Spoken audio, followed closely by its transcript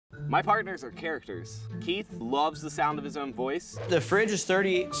My partners are characters. Keith loves the sound of his own voice. The fridge is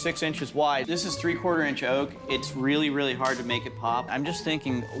 36 inches wide. This is 3/4 inch oak. It's really, really hard to make it pop. I'm just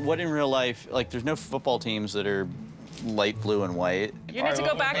thinking, what in real life, like there's no football teams that are light blue and white. You need to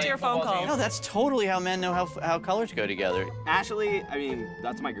go back to your phone call. No, that's totally how men know how colors go together. Ashley, I mean,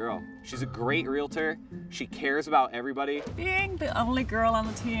 that's my girl. She's a great realtor. She cares about everybody. Being the only girl on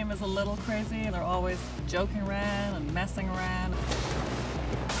the team is a little crazy. They're always joking around and messing around.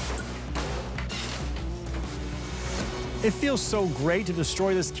 It feels so great to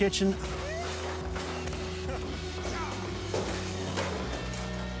destroy this kitchen.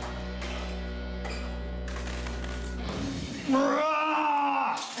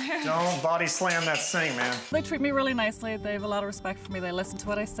 Don't body slam that sink, man. They treat me really nicely. They have a lot of respect for me. They listen to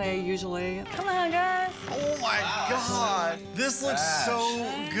what I say usually. Come on, guys. Oh my God. This looks so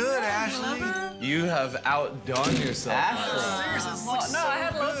good, Ashley. You have outdone yourself. Seriously, this looks No, so I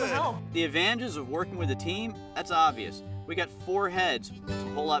had loads of good. help. The advantages of working with a team, that's obvious. We got 4 heads. It's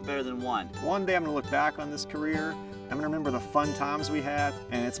a whole lot better than 1. One day I'm gonna look back on this career, I'm gonna remember the fun times we had,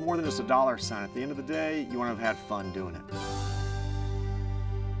 and it's more than just a dollar sign. At the end of the day, you wanna have had fun doing it.